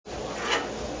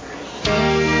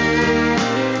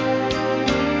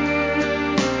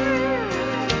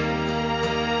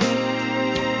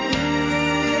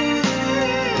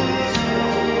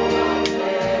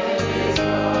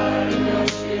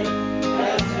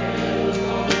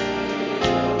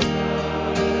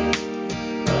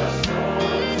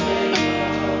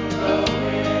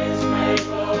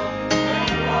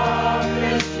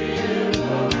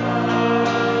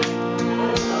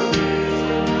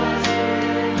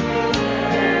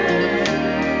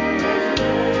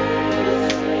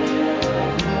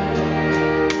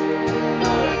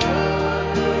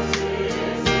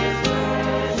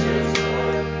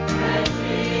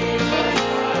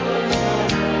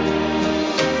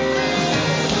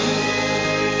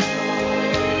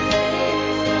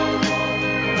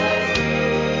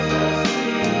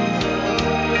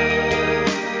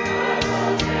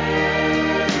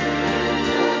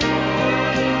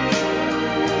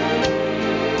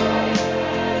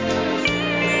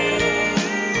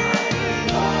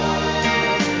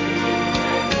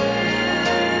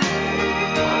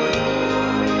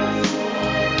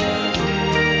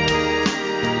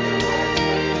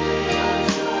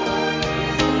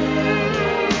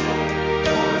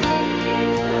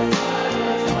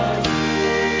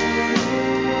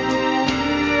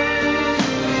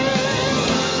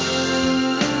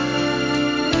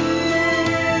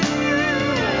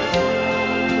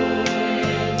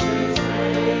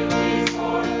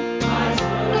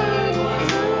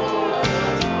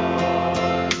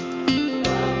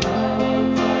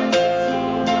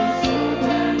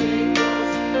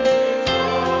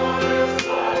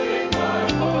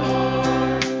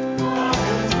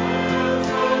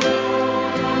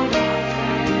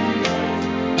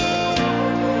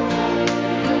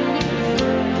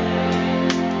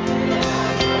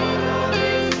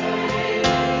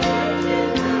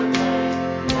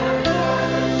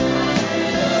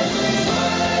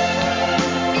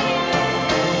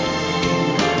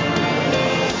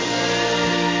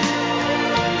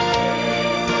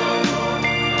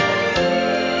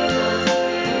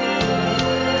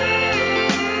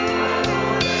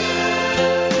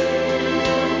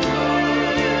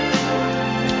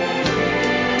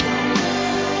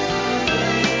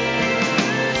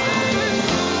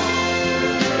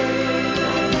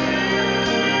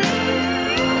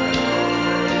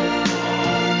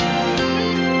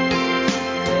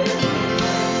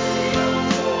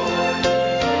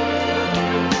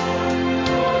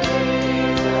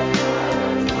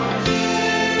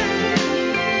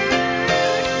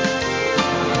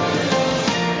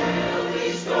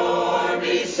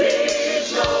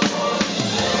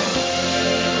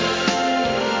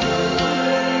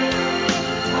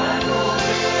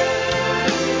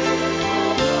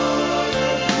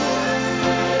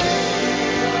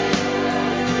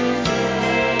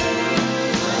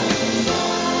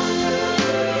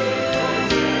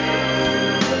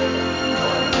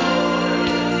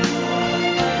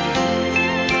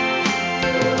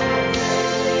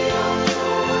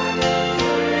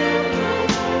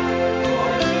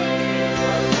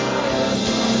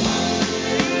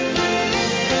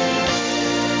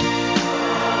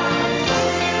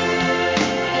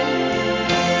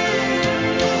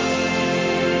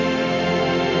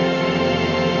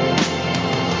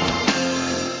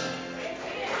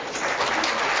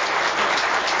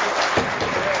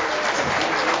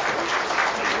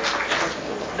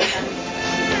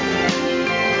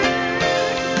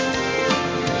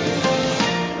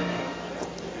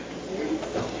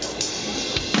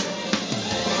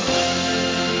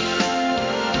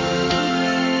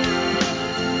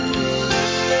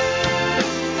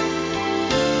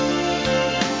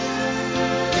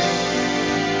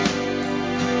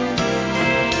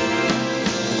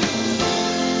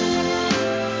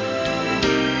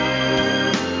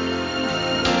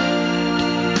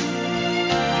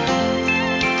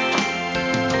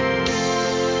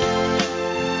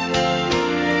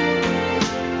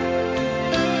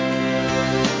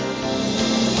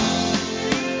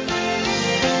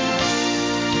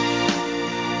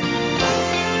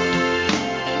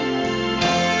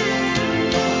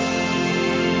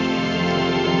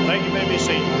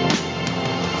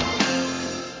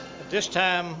this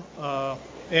time,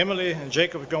 Emily and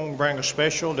Jacob are going to bring a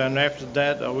special. Then after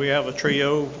that, we have a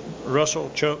trio.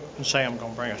 Russell, Chuck, and Sam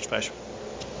going to bring a special.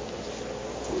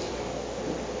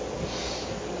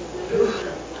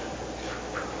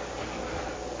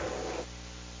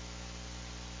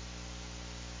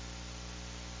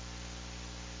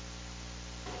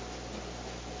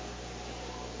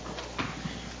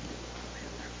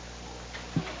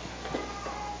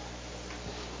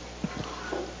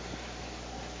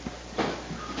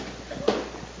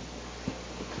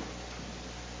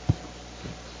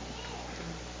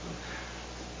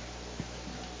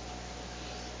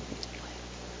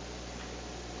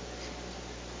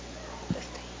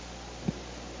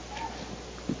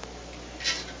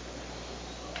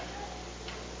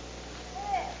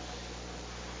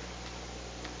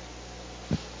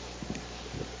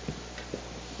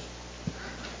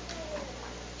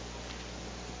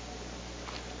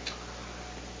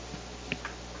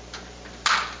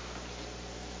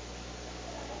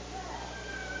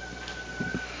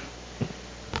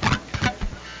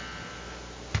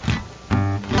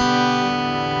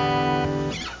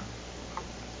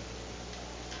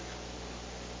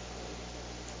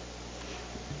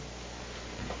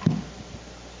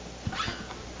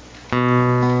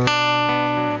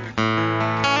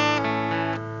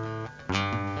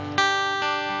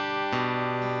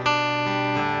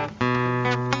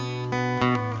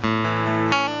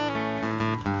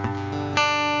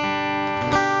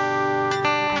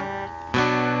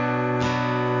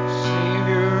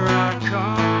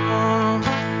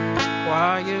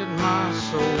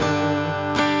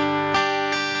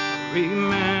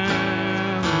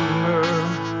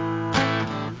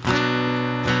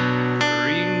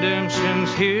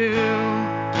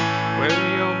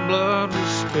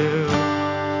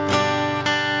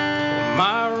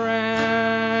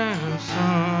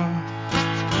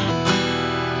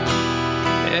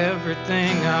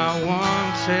 Everything I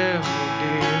once held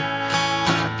dear,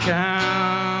 I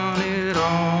count it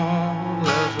all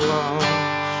as lost.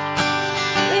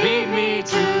 Lead me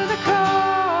to the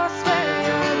cross where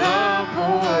your love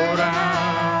poured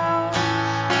out.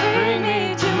 Bring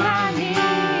me to my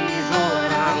knees,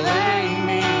 Lord, I lay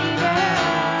me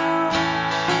down.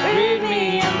 Rid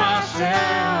me of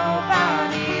myself, I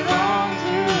belong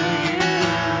to you.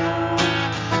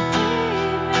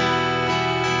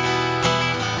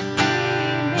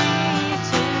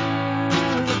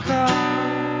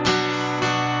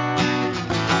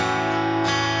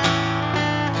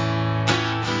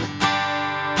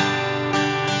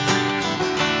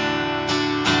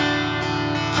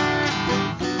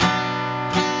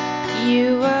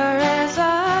 You were as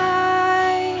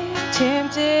I,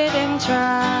 tempted and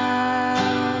tried,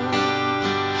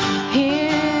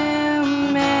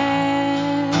 human.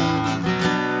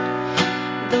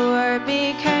 The Word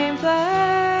became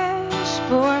flesh,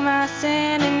 bore my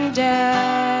sin and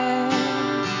death.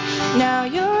 Now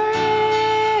you're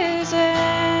risen.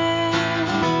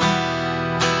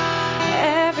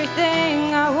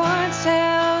 Everything I once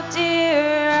held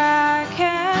dear, I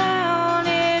count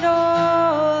it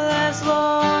all as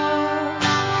lost.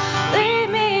 Lead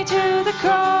me to the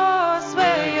cross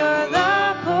where your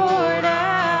love poured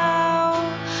out.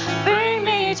 Bring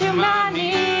me to my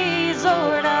knees,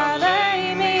 Lord, I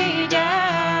lay me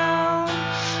down.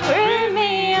 Rid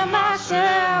me of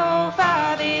myself,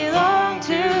 I belong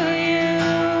to you.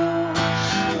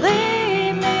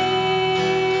 Lead me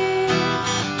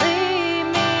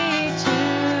to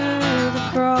the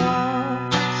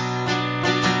cross,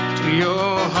 to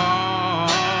your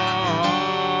heart,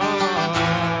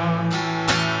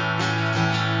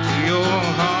 to your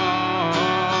heart.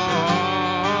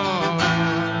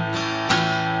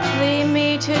 Lead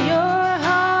me to your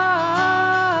heart.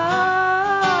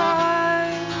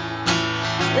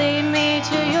 Lead me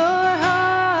to your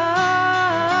heart.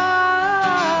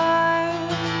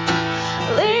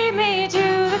 Lead me to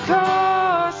the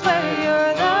cross where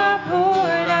your love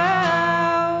poured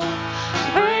out.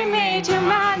 Bring me to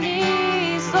my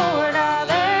knees, Lord, I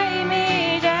lay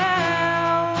me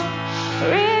down.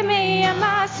 Rid me of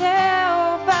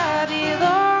myself, I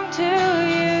belong to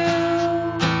you.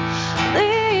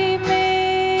 Lead me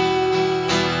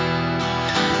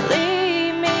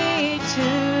to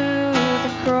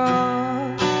the cross.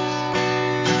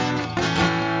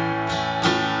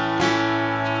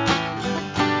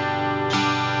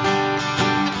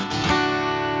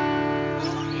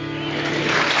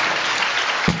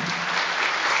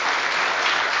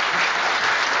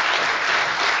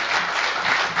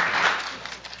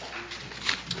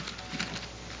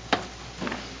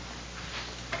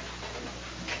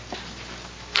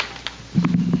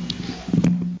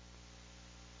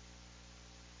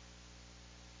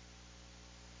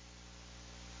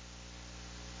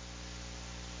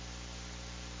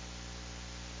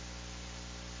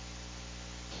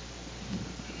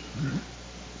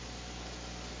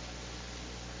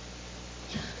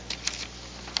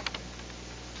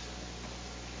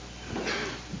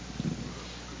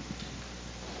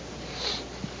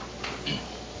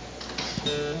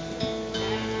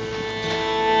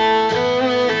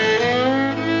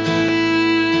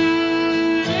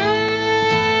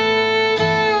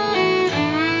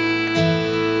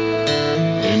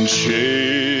 in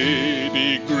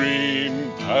shady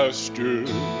green pastures,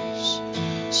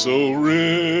 so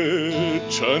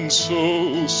rich and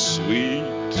so sweet,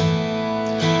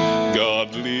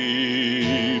 God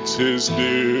leads His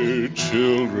dear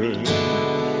children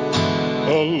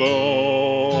along,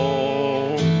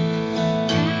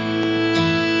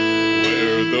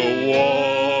 where the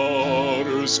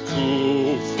waters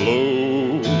cool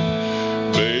flow,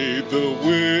 bathe the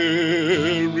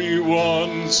weary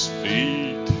one's feet.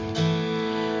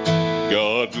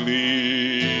 God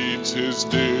leads His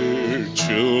dear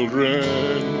children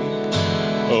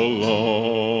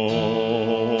along.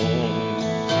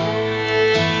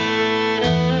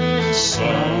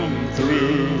 Some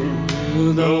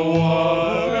through the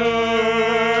water,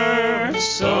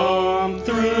 some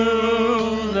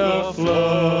through the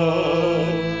flood,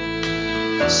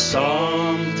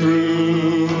 some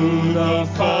through the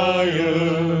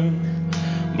fire,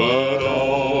 but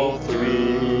all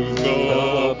through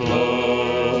the blood.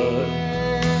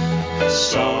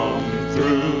 Some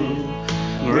through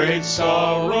great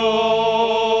sorrow,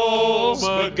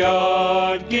 but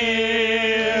God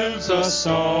gives a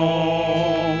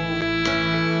song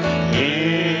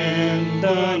in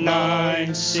the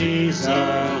night season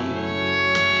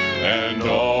and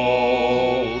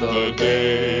all the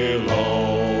day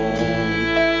long.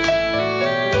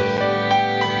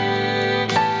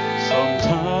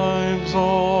 Sometimes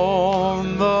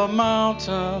on the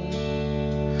mountain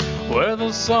where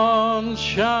the sun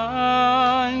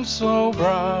shines so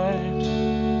bright,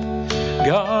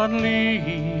 God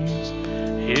leads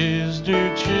His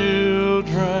dear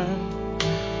children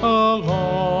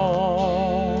along.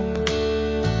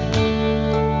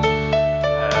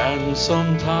 And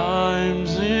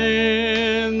sometimes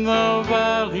in the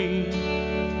valley,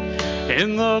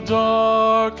 in the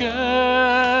darkest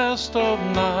of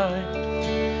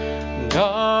night,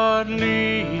 God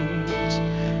leads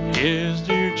His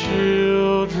dear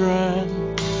children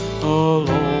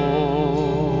along.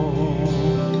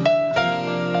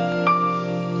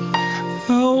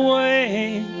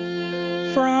 Away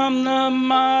from the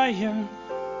mire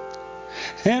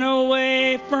and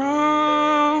away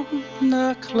from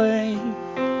the clay,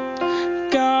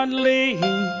 God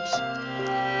leads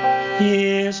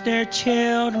His dear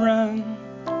children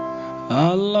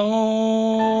alone.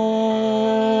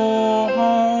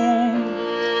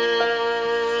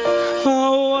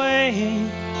 Away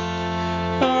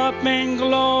up in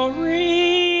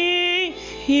glory,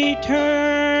 eternity's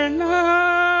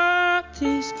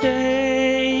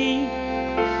day,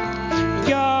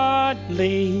 God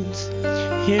leads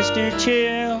His dear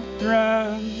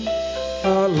children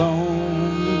alone.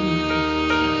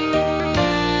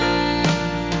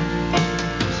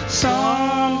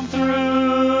 Some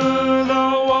through the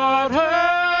water,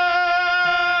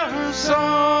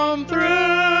 some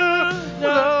through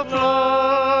the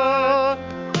flood,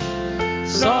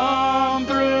 some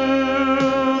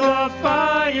through the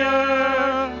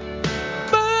fire,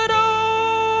 but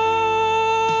all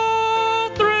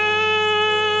through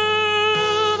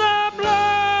the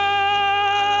blood.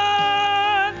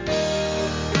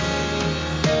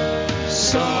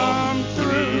 Some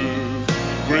through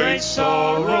great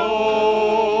sorrows,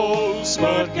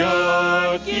 but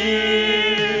God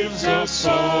gives a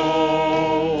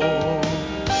song.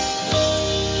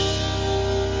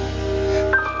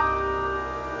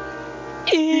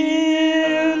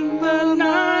 In the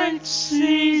night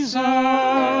season,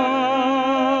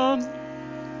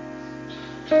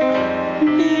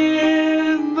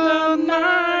 in the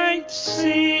night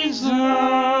season,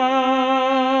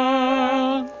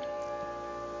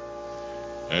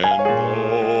 and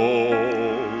all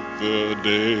the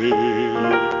day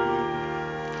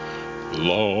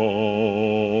long.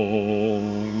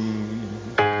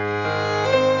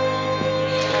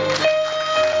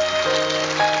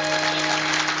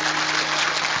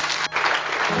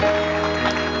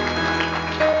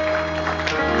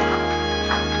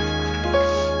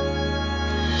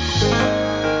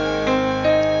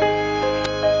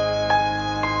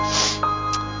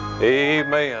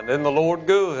 Amen. Isn't the Lord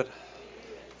good?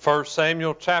 1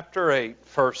 Samuel chapter 8.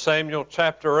 1 Samuel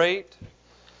chapter 8.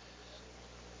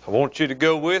 I want you to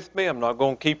go with me. I'm not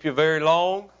going to keep you very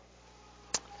long.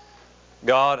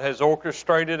 God has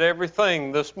orchestrated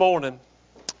everything this morning.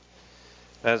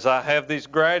 As I have these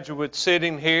graduates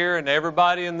sitting here and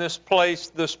everybody in this place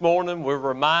this morning, we're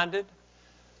reminded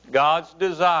God's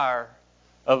desire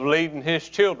of leading His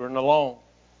children along.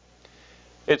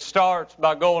 It starts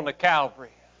by going to Calvary.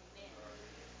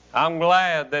 I'm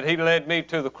glad that He led me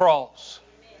to the cross.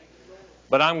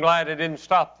 But I'm glad it didn't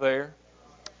stop there.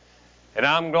 And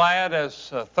I'm glad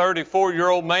as a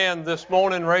 34-year-old man this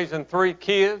morning raising 3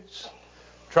 kids,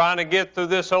 trying to get through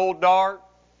this old, dark,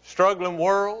 struggling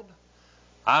world,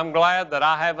 I'm glad that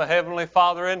I have a Heavenly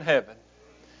Father in heaven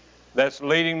that's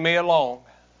leading me along.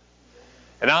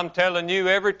 And I'm telling you,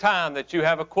 every time that you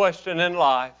have a question in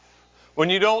life, when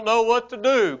you don't know what to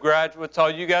do, graduates,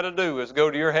 all you got to do is go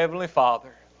to your Heavenly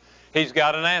Father. He's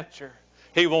got an answer.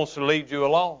 He wants to lead you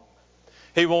along.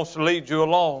 He wants to lead you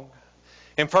along.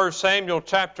 In 1 Samuel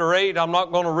chapter 8, I'm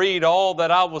not going to read all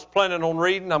that I was planning on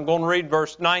reading. I'm going to read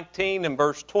verse 19 and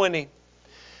verse 20.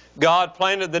 God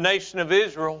planted the nation of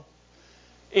Israel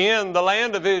in the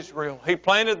land of Israel. He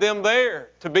planted them there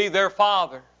to be their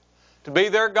father, to be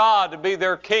their God, to be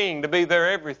their king, to be their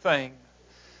everything.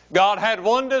 God had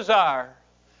one desire,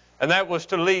 and that was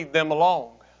to lead them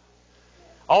along.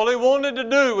 All He wanted to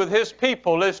do with His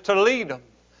people is to lead them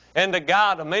and to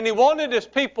guide them. And He wanted His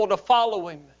people to follow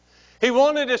Him. He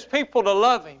wanted His people to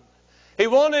love Him. He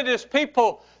wanted His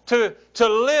people to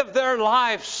live their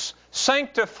lives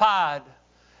sanctified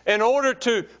in order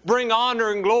to bring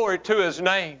honor and glory to His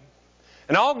name.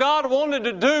 And all God wanted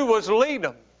to do was lead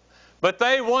them. But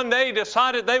they one day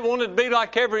decided they wanted to be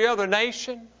like every other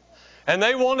nation. And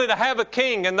they wanted to have a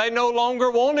king, and they no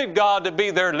longer wanted God to be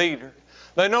their leader.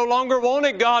 They no longer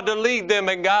wanted God to lead them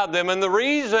and guide them. And the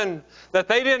reason that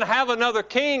they didn't have another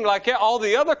king like all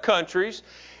the other countries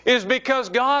is because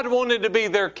God wanted to be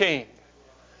their king.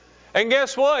 And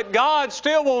guess what? God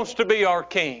still wants to be our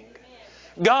king.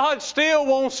 God still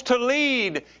wants to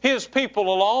lead His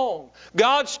people along.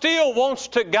 God still wants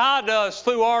to guide us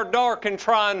through our dark and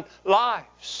trying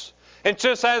lives. And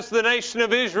just as the nation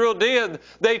of Israel did,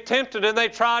 they tempted and they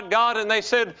tried God and they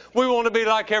said, we want to be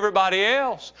like everybody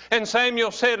else. And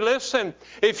Samuel said, listen,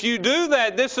 if you do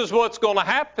that, this is what's going to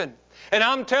happen. And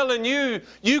I'm telling you,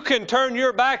 you can turn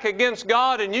your back against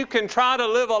God and you can try to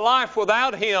live a life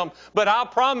without Him, but I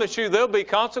promise you there'll be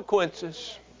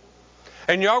consequences.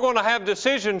 And you're going to have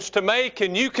decisions to make,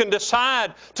 and you can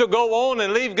decide to go on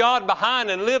and leave God behind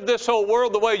and live this whole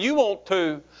world the way you want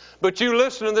to. But you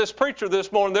listen to this preacher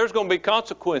this morning, there's going to be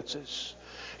consequences.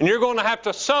 And you're going to have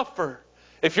to suffer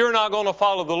if you're not going to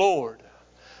follow the Lord.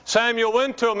 Samuel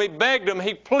went to him, he begged him,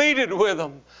 he pleaded with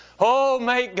him. Oh,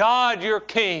 make God your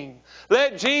king.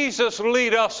 Let Jesus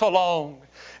lead us along.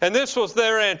 And this was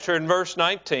their answer in verse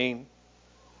 19.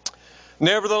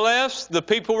 Nevertheless, the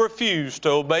people refused to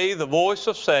obey the voice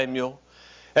of Samuel.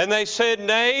 And they said,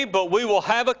 nay, but we will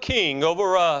have a king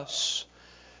over us.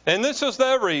 And this is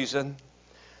their reason,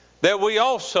 that we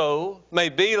also may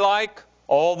be like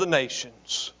all the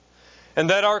nations,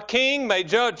 and that our king may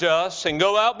judge us and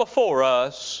go out before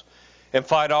us and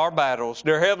fight our battles.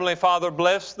 Dear Heavenly Father,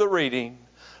 bless the reading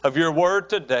of your word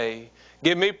today.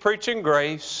 Give me preaching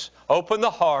grace. Open the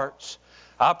hearts.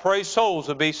 I pray souls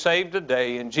will be saved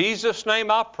today. In Jesus' name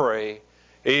I pray.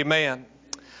 Amen.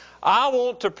 I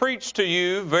want to preach to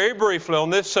you very briefly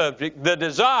on this subject, the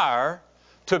desire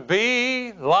to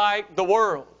be like the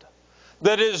world.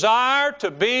 The desire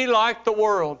to be like the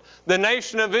world. The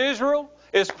nation of Israel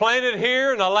is planted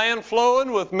here in a land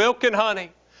flowing with milk and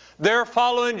honey. They're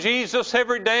following Jesus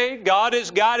every day. God is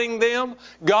guiding them.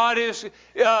 God is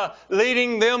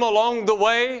leading them along the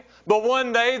way. But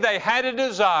one day they had a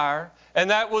desire,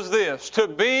 and that was this: to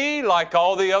be like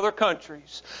all the other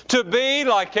countries, to be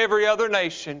like every other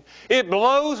nation. It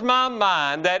blows my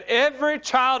mind that every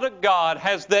child of God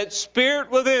has that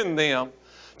spirit within them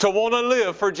to want to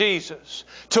live for Jesus,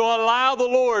 to allow the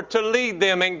Lord to lead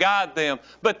them and guide them.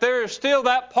 But there is still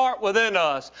that part within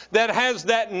us that has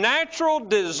that natural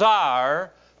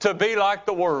desire to be like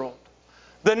the world.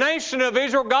 The nation of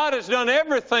Israel, God has done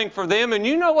everything for them, and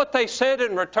you know what they said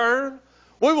in return?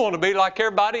 We want to be like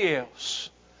everybody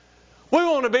else. We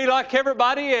want to be like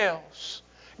everybody else.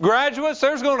 Graduates,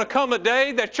 there's going to come a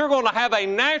day that you're going to have a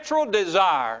natural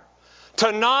desire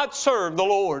to not serve the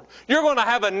Lord. You're going to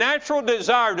have a natural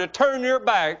desire to turn your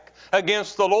back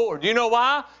against the Lord. You know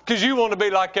why? Because you want to be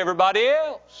like everybody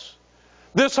else.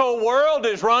 This whole world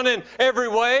is running every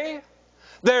way.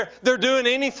 They're doing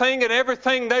anything and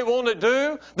everything they want to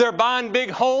do. They're buying big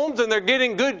homes and they're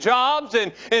getting good jobs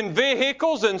and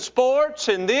vehicles and sports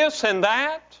and this and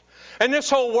that. And this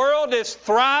whole world is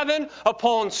thriving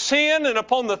upon sin and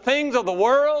upon the things of the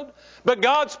world. But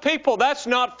God's people, that's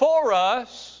not for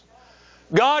us.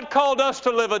 God called us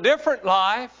to live a different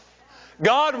life.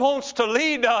 God wants to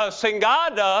lead us and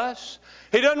guide us.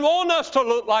 He doesn't want us to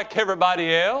look like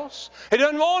everybody else. He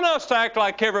doesn't want us to act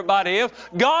like everybody else.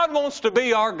 God wants to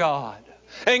be our God.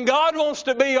 And God wants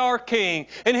to be our king.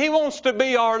 And He wants to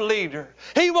be our leader.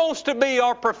 He wants to be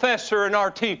our professor and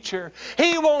our teacher.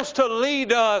 He wants to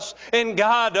lead us and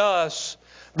guide us.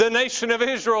 The nation of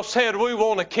Israel said, we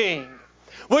want a king.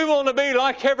 We want to be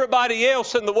like everybody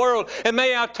else in the world. And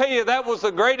may I tell you, that was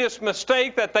the greatest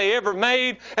mistake that they ever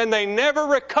made. And they never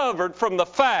recovered from the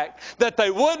fact that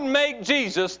they wouldn't make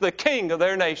Jesus the king of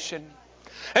their nation.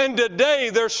 And today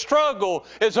their struggle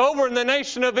is over in the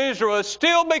nation of Israel is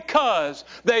still because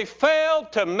they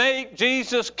failed to make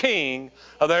Jesus king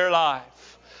of their life.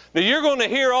 Now you're going to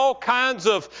hear all kinds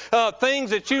of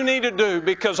things that you need to do,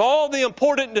 because all the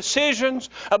important decisions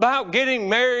about getting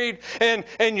married and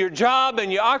your job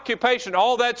and your occupation,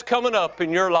 all that's coming up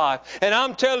in your life. And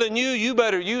I'm telling you, you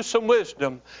better use some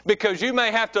wisdom, because you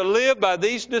may have to live by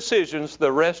these decisions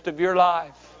the rest of your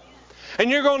life. And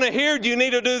you're going to hear, you need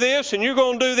to do this, and you're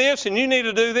going to do this, and you need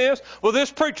to do this. Well, this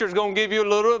preacher's going to give you a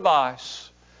little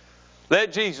advice.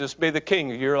 Let Jesus be the king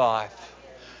of your life.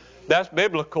 That's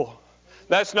biblical.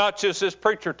 That's not just this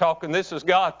preacher talking. This is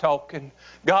God talking.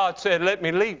 God said, let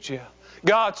me lead you.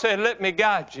 God said, let me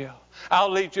guide you.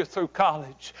 I'll lead you through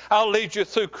college. I'll lead you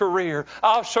through career.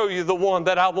 I'll show you the one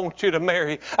that I want you to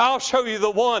marry. I'll show you the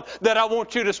one that I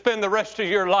want you to spend the rest of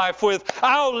your life with.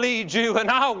 I'll lead you and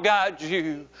I'll guide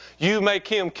you. You make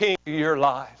Him king of your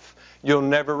life. You'll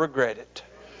never regret it.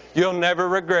 You'll never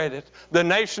regret it. The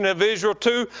nation of Israel,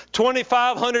 too,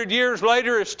 2,500 years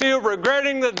later, is still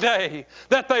regretting the day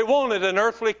that they wanted an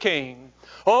earthly king.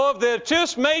 Oh, if they had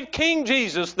just made King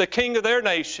Jesus the king of their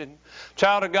nation.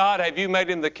 Child of God, have you made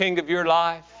Him the king of your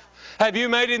life? Have you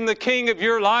made Him the king of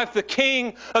your life, the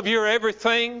king of your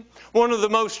everything? One of the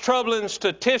most troubling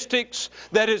statistics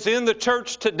that is in the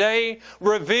church today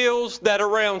reveals that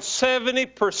around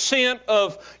 70%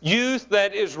 of youth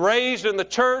that is raised in the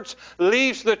church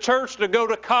leaves the church to go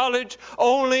to college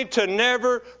only to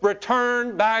never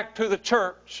return back to the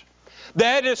church.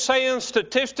 That is saying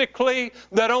statistically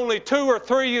that only 2 or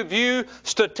 3 of you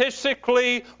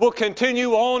statistically will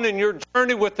continue on in your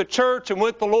journey with the church and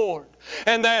with the Lord.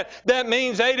 And that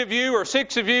means 8 of you or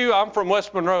 6 of you. I'm from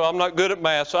West Monroe. I'm not good at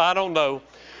math, so I don't know.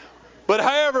 But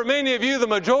however many of you, the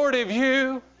majority of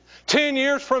you, 10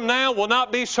 years from now will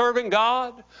not be serving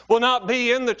God, will not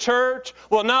be in the church,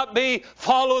 will not be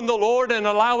following the Lord and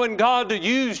allowing God to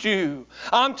use you.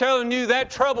 I'm telling you,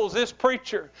 that troubles this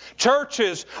preacher.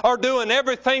 Churches are doing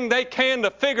everything they can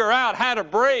to figure out how to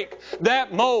break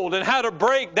that mold and how to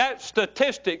break that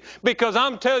statistic, because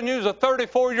I'm telling you, as a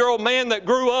 34-year-old man that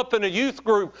grew up in a youth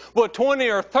group with 20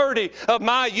 or 30 of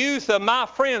my youth and my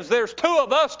friends, there's 2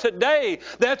 of us today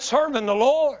that's serving the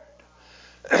Lord.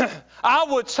 I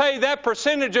would say that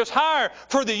percentage is higher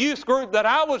for the youth group that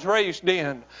I was raised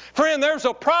in. Friend, there's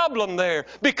a problem there,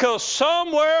 because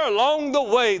somewhere along the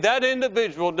way that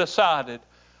individual decided,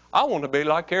 I want to be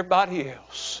like everybody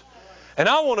else. And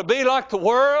I want to be like the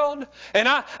world. And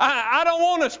I don't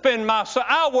want to spend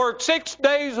I work 6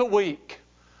 days a week.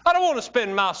 I don't want to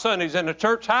spend my Sundays in a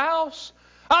church house.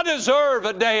 I deserve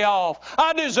a day off.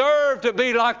 I deserve to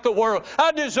be like the world.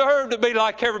 I deserve to be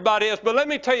like everybody else. But let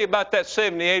me tell you about that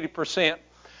 70-80%.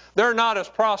 They're not as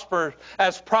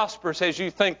prosperous as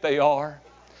you think they are.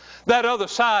 That other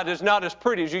side is not as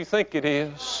pretty as you think it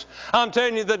is. I'm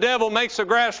telling you, the devil makes the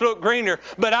grass look greener,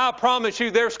 but I promise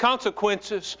you there's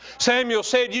consequences. Samuel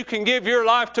said you can give your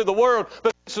life to the world,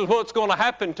 but this is what's going to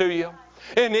happen to you.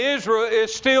 And Israel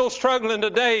is still struggling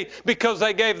today because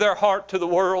they gave their heart to the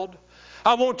world.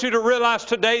 I want you to realize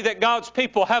today that God's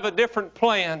people have a different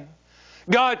plan.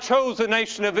 God chose the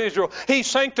nation of Israel. He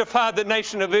sanctified the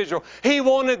nation of Israel. He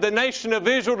wanted the nation of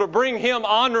Israel to bring Him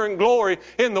honor and glory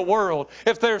in the world.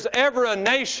 If there's ever a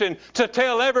nation to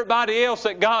tell everybody else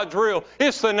that God's real,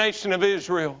 it's the nation of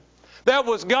Israel. That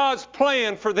was God's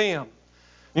plan for them.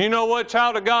 You know what,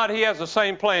 child of God? He has the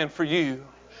same plan for you.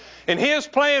 And His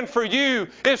plan for you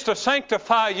is to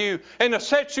sanctify you and to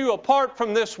set you apart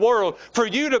from this world, for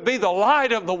you to be the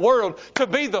light of the world, to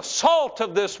be the salt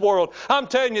of this world. I'm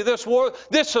telling you,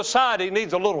 this society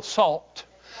needs a little salt.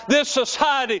 This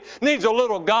society needs a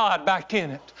little God back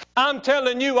in it. I'm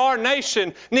telling you, our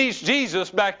nation needs Jesus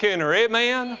back in her.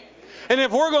 Amen? And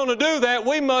if we're going to do that,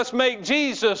 we must make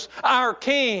Jesus our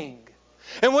King.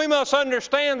 And we must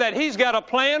understand that He's got a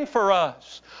plan for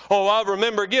us. Oh, I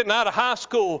remember getting out of high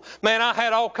school. Man, I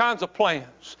had all kinds of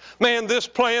plans. Man, this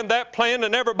plan, that plan,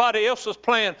 and everybody else's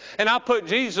plan. And I put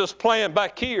Jesus' plan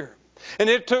back here. And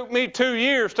it took me 2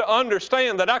 years to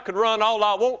understand that I could run all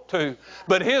I want to.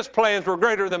 But His plans were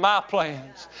greater than my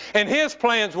plans. And His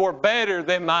plans were better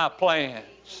than my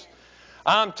plans.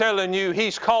 I'm telling you,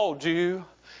 He's called you.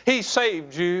 He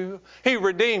saved you. He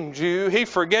redeemed you. He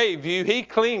forgave you. He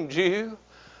cleaned you.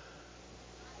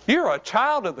 You're a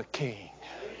child of the King.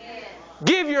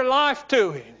 Give your life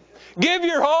to Him. Give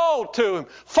your all to Him.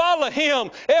 Follow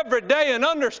Him every day and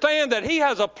understand that He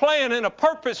has a plan and a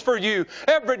purpose for you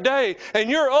every day. And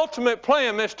your ultimate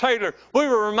plan, Miss Taylor, we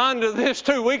were reminded of this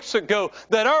 2 weeks ago,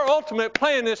 that our ultimate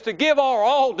plan is to give our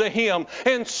all to Him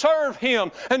and serve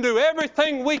Him and do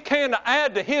everything we can to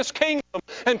add to His kingdom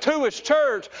and to His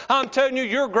church. I'm telling you,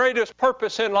 your greatest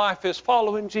purpose in life is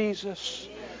following Jesus.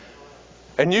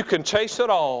 And you can chase it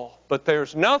all, but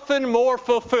there's nothing more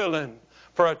fulfilling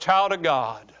for a child of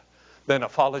God than to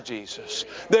follow Jesus.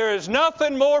 There is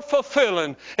nothing more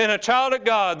fulfilling in a child of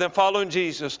God than following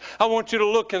Jesus. I want you to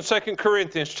look in 2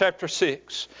 Corinthians chapter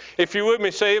 6. If you're with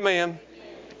me, say amen.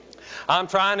 I'm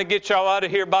trying to get y'all out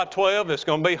of here by 12. It's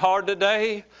going to be hard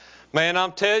today. Man,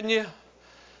 I'm telling you,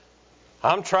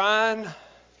 I'm trying.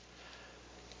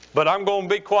 But I'm going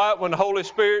to be quiet when the Holy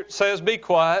Spirit says be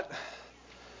quiet.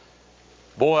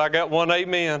 Boy, I got one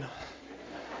amen.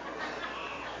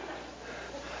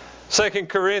 2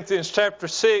 Corinthians chapter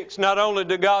 6, not only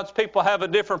do God's people have a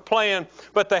different plan,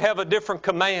 but they have a different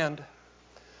command.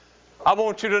 I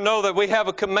want you to know that we have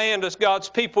a command as God's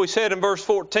people. He said in verse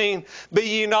 14, "Be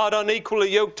ye not unequally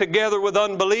yoked together with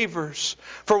unbelievers.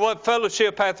 For what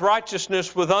fellowship hath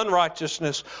righteousness with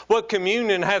unrighteousness? What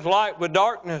communion hath light with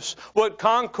darkness? What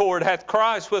concord hath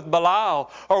Christ with Belial?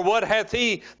 Or what hath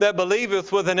he that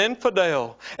believeth with an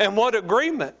infidel? And what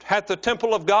agreement hath the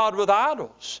temple of God with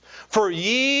idols? For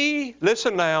ye,"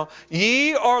 listen now,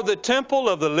 "ye are the temple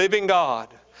of the living God.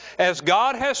 As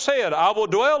God has said, I will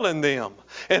dwell in them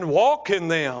and walk in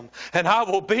them, and I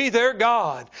will be their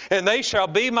God, and they shall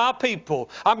be my people."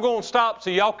 I'm going to stop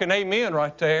so y'all can amen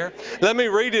right there. Let me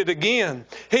read it again.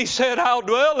 He said, I'll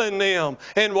dwell in them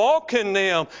and walk in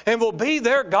them, and will be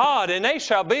their God, and they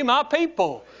shall be my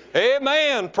people.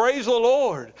 Amen. Praise the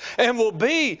Lord. And will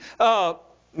be,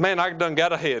 man, I done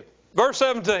got ahead. Verse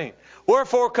 17.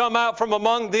 "Wherefore come out from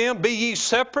among them, be ye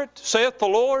separate, saith the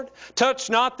Lord. Touch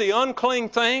not the unclean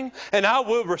thing, and I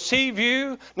will receive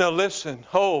you." Now listen,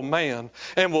 oh man,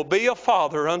 "and will be a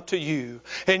father unto you.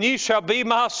 And ye shall be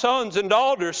my sons and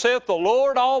daughters, saith the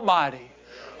Lord Almighty."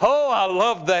 Oh, I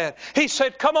love that. He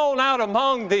said, come on out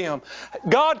among them.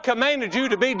 God commanded you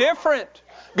to be different.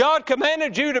 God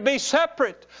commanded you to be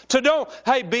separate. To don't,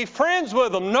 hey, be friends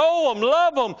with them, know them,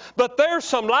 love them, but there's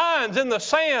some lines in the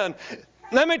sand.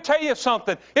 Let me tell you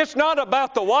something. It's not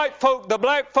about the white folk, the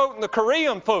black folk, and the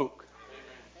Korean folk.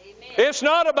 Amen. It's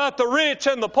not about the rich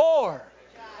and the poor.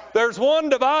 There's one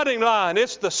dividing line.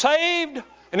 It's the saved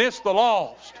and it's the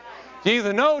lost. You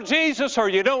either know Jesus or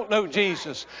you don't know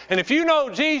Jesus. And if you know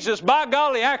Jesus, by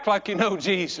golly, act like you know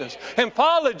Jesus. And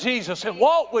follow Jesus and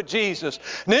walk with Jesus.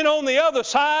 And then on the other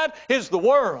side is the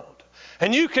world.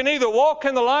 And you can either walk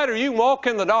in the light or you can walk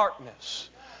in the darkness.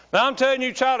 Now I'm telling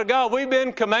you, child of God, we've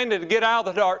been commanded to get out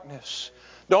of the darkness.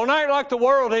 Don't act like the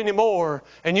world anymore,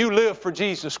 and you live for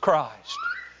Jesus Christ.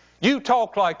 You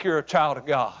talk like you're a child of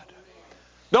God.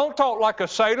 Don't talk like a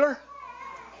sailor.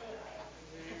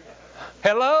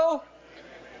 Hello?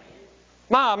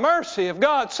 My mercy, if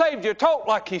God saved you, talk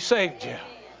like He saved you.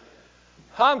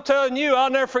 I'm telling you, I'll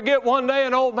never forget one day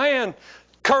an old man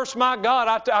cursed my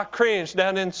God. I cringed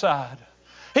down inside.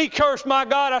 He cursed my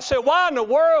God. I said, why in the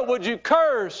world would you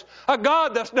curse a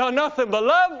God that's done nothing but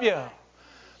love you?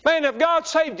 Man, if God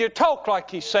saved you, talk like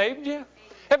He saved you.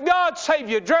 If God saved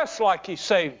you, dress like He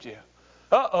saved you.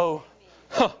 Uh-oh.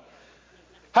 Huh.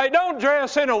 Hey, don't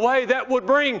dress in a way that would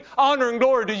bring honor and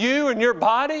glory to you and your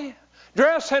body.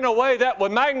 Dress in a way that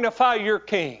would magnify your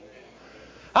King.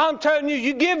 I'm telling you,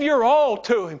 you give your all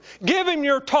to Him. Give Him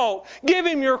your talk. Give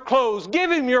Him your clothes.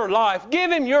 Give Him your life. Give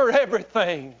Him your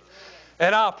everything.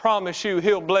 And I promise you,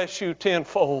 He'll bless you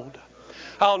tenfold.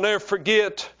 I'll never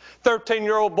forget,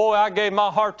 13-year-old boy, I gave my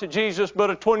heart to Jesus,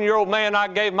 but a 20-year-old man, I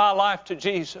gave my life to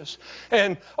Jesus.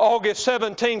 And August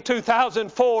 17,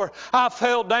 2004, I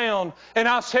fell down and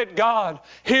I said, God,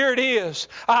 here it is.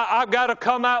 I've got to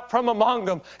come out from among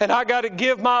them and I got to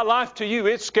give my life to you.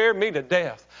 It scared me to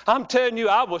death. I'm telling you,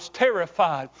 I was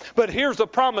terrified. But here's the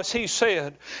promise He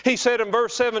said. He said in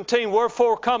verse 17,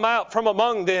 "Wherefore come out from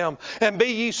among them, and be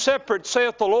ye separate,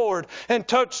 saith the Lord, and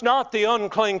touch not the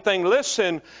unclean thing."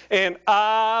 Listen, "and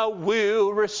I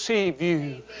will receive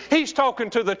you." He's talking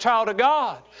to the child of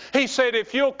God. He said,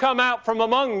 if you'll come out from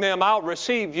among them, I'll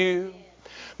receive you.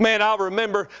 Man, I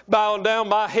remember bowing down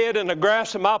my head in the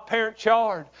grass in my parents'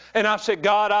 yard. And I said,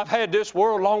 God, I've had this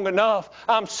world long enough.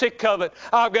 I'm sick of it.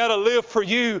 I've got to live for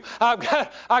you. I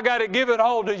got to give it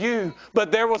all to you.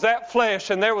 But there was that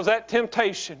flesh and there was that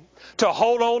temptation to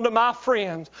hold on to my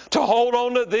friends, to hold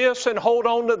on to this and hold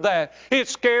on to that. It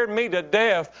scared me to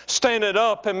death standing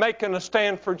up and making a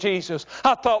stand for Jesus.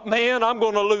 I thought, man, I'm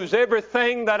going to lose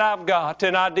everything that I've got.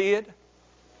 And I did.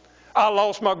 I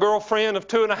lost my girlfriend of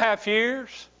 2.5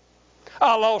 years.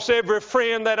 I lost every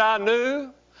friend that I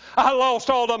knew. I lost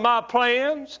all of my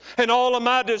plans and all of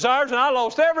my desires, and I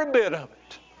lost every bit of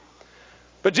it.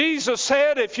 But Jesus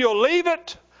said, if you'll leave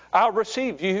it, I'll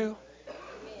receive you.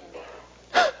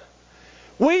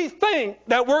 We think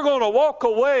that we're going to walk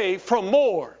away from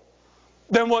more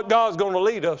than what God's going to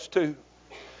lead us to.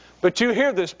 But you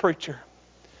hear this, preacher.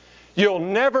 You'll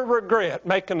never regret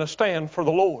making a stand for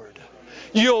the Lord.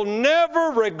 You'll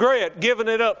never regret giving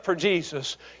it up for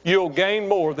Jesus. You'll gain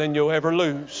more than you'll ever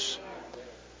lose.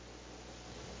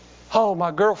 Oh,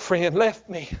 my girlfriend left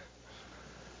me.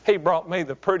 He brought me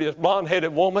the prettiest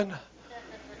blonde-headed woman.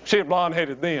 She was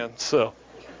blonde-headed then, so.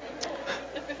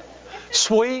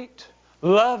 Sweet,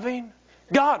 loving.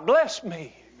 God bless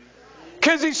me.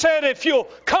 Because He said, if you'll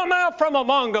come out from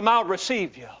among them, I'll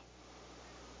receive you.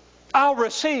 I'll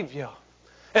receive you.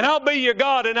 And I'll be your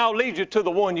God, and I'll lead you to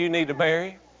the one you need to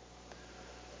marry.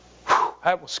 Whew,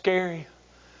 that was scary.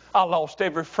 I lost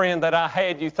every friend that I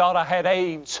had. You thought I had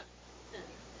AIDS.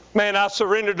 Man, I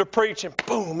surrendered to preaching.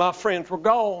 Boom, my friends were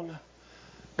gone.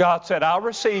 God said, I'll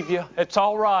receive you. It's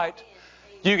all right.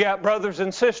 You got brothers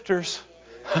and sisters.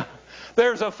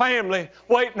 There's a family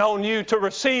waiting on you to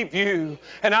receive you.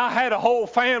 And I had a whole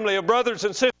family of brothers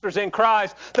and sisters in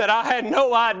Christ that I had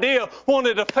no idea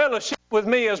wanted to fellowship with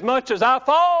me as much as I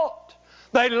thought.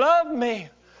 They loved me,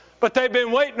 but they've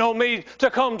been waiting on me to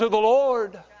come to the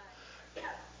Lord.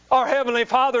 Our Heavenly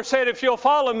Father said, if you'll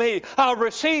follow me, I'll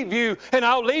receive you and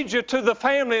I'll lead you to the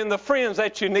family and the friends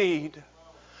that you need.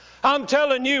 I'm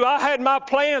telling you, I had my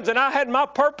plans and I had my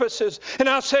purposes. And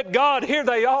I said, God, here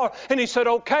they are. And He said,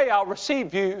 okay, I'll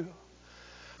receive you.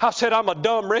 I said, I'm a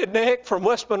dumb redneck from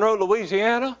West Monroe,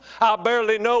 Louisiana. I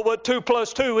barely know what 2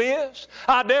 + 2 is.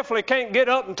 I definitely can't get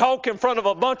up and talk in front of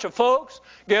a bunch of folks.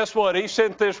 Guess what? He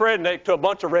sent this redneck to a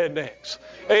bunch of rednecks.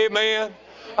 Amen.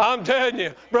 I'm telling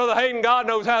you, Brother Hayden, God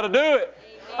knows how to do it.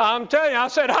 I'm telling you, I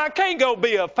said, I can't go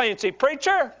be a fancy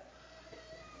preacher.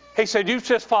 He said, you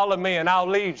just follow me and I'll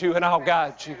lead you and I'll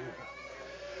guide you.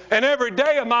 And every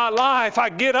day of my life I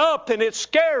get up and it's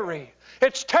scary.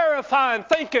 It's terrifying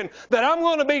thinking that I'm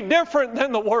going to be different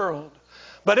than the world.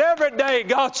 But every day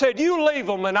God said, you leave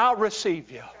them and I'll receive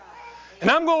you.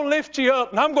 And I'm going to lift you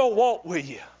up and I'm going to walk with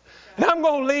you. And I'm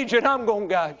going to lead you and I'm going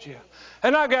to guide you.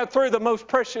 And I got 3 of the most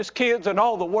precious kids in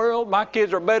all the world. My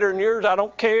kids are better than yours. I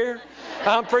don't care.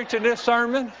 I'm preaching this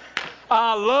sermon.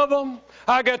 I love them.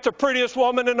 I got the prettiest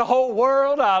woman in the whole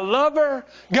world. I love her.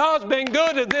 God's been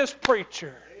good to this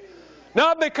preacher.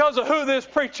 Not because of who this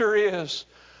preacher is,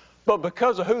 but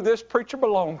because of who this preacher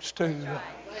belongs to.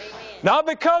 Not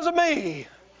because of me,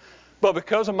 but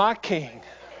because of my King.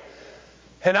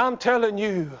 And I'm telling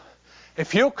you,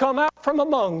 if you'll come out from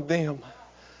among them,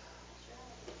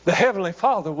 the Heavenly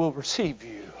Father will receive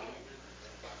you.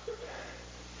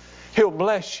 He'll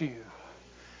bless you.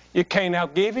 You can't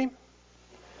outgive Him.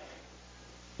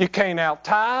 You can't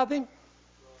out-tithe Him.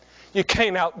 You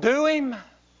can't outdo Him.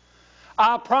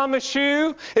 I promise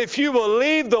you, if you will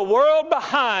leave the world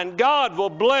behind, God will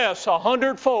bless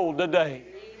 100-fold today.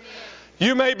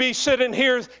 You may be sitting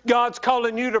here, God's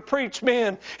calling you to preach,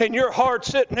 man, and your heart's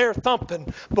sitting there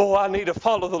thumping. Boy, I need to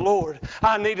follow the Lord.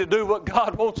 I need to do what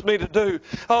God wants me to do.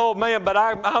 Oh, man, but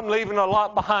I'm leaving a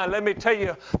lot behind. Let me tell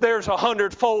you, there's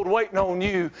 100-fold waiting on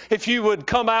you. If you would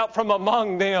come out from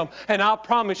among them, and I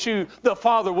promise you, the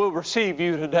Father will receive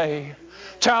you today.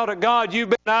 Child of God, you've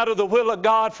been out of the will of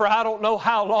God for I don't know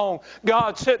how long.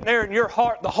 God's sitting there in your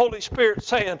heart, the Holy Spirit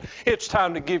saying, it's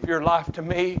time to give your life to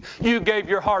me. You gave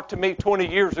your heart to me 20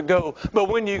 years ago, but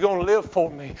when are you going to live for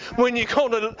me? When are you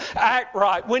going to act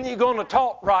right? When are you going to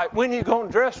talk right? When are you going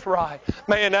to dress right?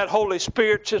 Man, that Holy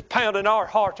Spirit's just pounding our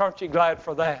hearts. Aren't you glad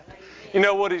for that? You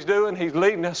know what He's doing? He's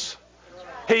leading us.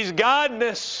 He's guiding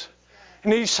us.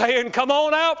 And He's saying, come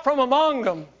on out from among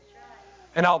them,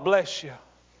 and I'll bless you.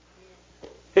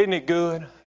 Isn't it good?